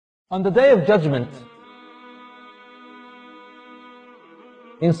On the Day of Judgment,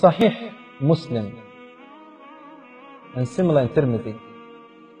 in Sahih Muslim and similar in Tirmidhi,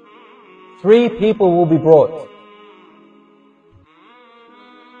 3 people will be brought: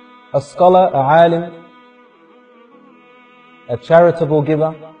 a scholar, a alim, a charitable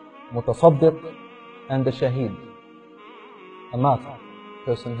giver, mutasaddiq, and a shaheed, a martyr,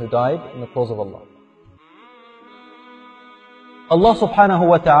 person who died in the cause of Allah. Allah subhanahu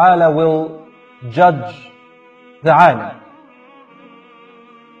wa ta'ala will judge the alim.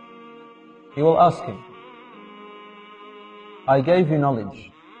 He will ask him, I gave you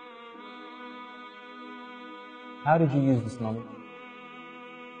knowledge. How did you use this knowledge?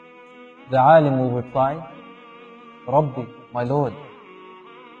 The alim will reply, Rabbi, my Lord,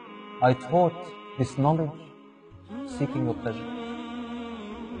 I taught this knowledge seeking your pleasure.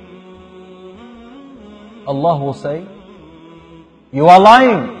 Allah will say, you are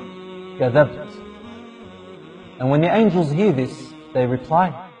lying, كذبت. And when the angels hear this, they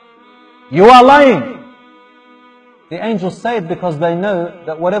reply, you are lying. The angels say it because they know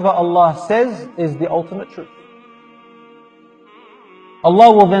that whatever Allah says is the ultimate truth.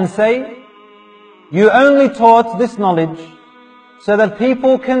 Allah will then say, you only taught this knowledge so that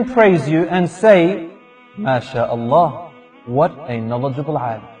people can praise you and say, MashaAllah, what a knowledgeable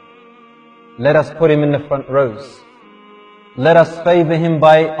alim. Let us put him in the front rows. Let us favor him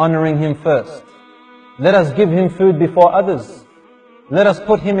by honoring him first. Let us give him food before others. Let us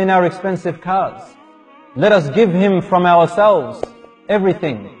put him in our expensive cars. Let us give him from ourselves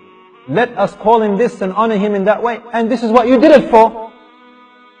everything. Let us call him this and honor him in that way. And this is what you did it for.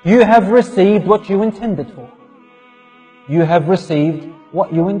 You have received what you intended for. You have received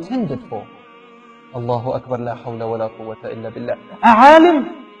what you intended for. Allahu Akbar, la hawla wa la quwwata illa billah. A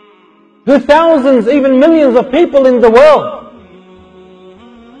alim who thousands, even millions of people in the world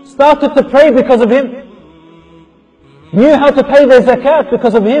started to pray because of him, knew how to pay their zakat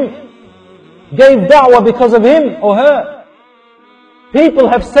because of him, gave da'wah because of him or her. People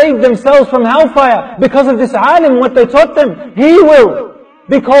have saved themselves from hellfire because of this alim, what they taught them. He will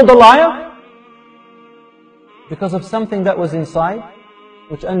be called a liar because of something that was inside,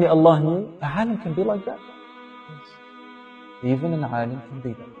 which only Allah knew. A alim can be like that. Even an alim can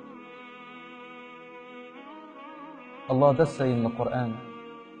be that. Allah does say in the Quran,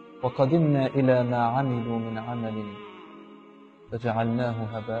 وَقَدِمْنَا إِلَى مَا عَمِلُوا مِنْ عَمَلٍ فَجَعَلْنَاهُ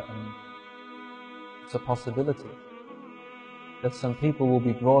هَبَاءً. It's a possibility that some people will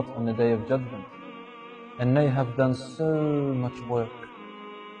be brought on the Day of Judgment and they have done so much work,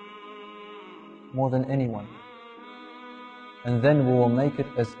 more than anyone, and then we will make it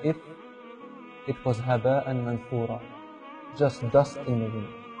as if it was haba'an manthura, just dust in the wind.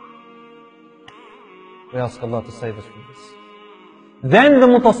 We ask Allah to save us from this. Then the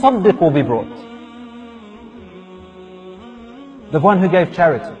mutasaddiq will be brought. The one who gave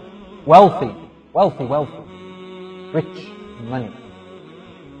charity. Wealthy, rich in money.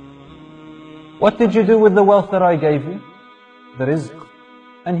 What did you do with the wealth that I gave you? The rizq.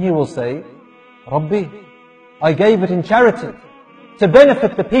 And he will say, Rabbi, I gave it in charity to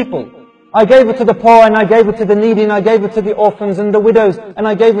benefit the people. I gave it to the poor, and I gave it to the needy, and I gave it to the orphans and the widows, and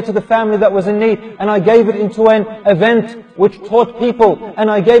I gave it to the family that was in need, and I gave it into an event which taught people, and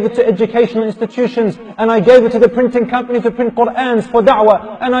I gave it to educational institutions, and I gave it to the printing company to print Qur'ans for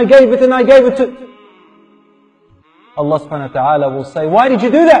da'wah, and I gave it to... Allah subhanahu wa ta'ala will say, why did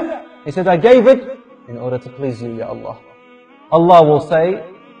you do that? He said, I gave it in order to please you, Ya Allah. Allah will say,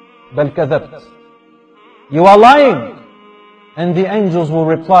 بَلْ كَذَبْتَ. You are lying. And the angels will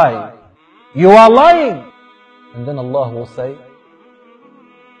reply, you are lying. And then Allah will say,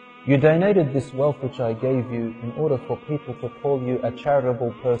 you donated this wealth which I gave you in order for people to call you a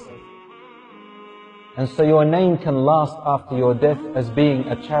charitable person. And so your name can last after your death as being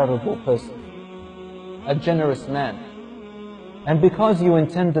a charitable person, a generous man. And because you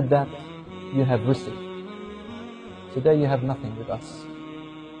intended that, you have received. Today you have nothing with us.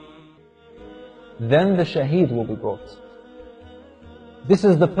 Then the shaheed will be brought. This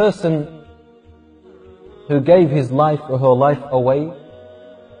is the person who gave his life or her life away.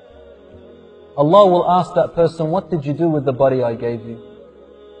 Allah will ask that person, what did you do with the body I gave you?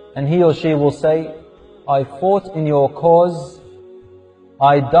 And he or she will say, I fought in your cause,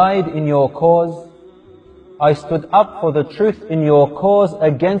 I died in your cause, I stood up for the truth in your cause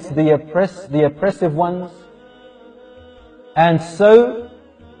against the oppressive ones, and so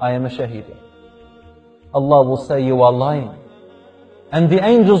I am a shaheed. Allah will say, you are lying. And the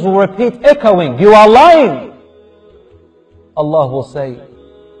angels will repeat, echoing, you are lying. Allah will say,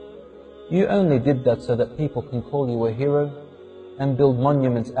 you only did that so that people can call you a hero and build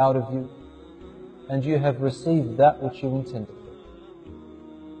monuments out of you, and you have received that which you intended.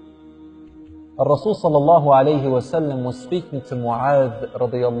 Rasul sallallahu alayhi wasallam was speaking to Mu'adh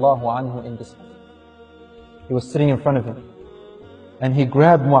radiyallahu anhu in this hadith. He was sitting in front of him, and he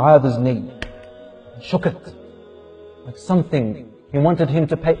grabbed Mu'adh's knee and shook it like something. He wanted him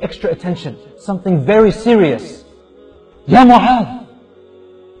to pay extra attention, something very serious. Ya Mu'adh!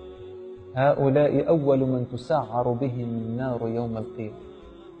 هؤلاء أول من تسعر بهم النار يوم القيامة.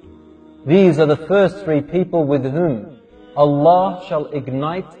 These are the first three people with whom Allah shall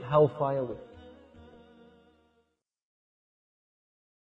ignite hellfire with.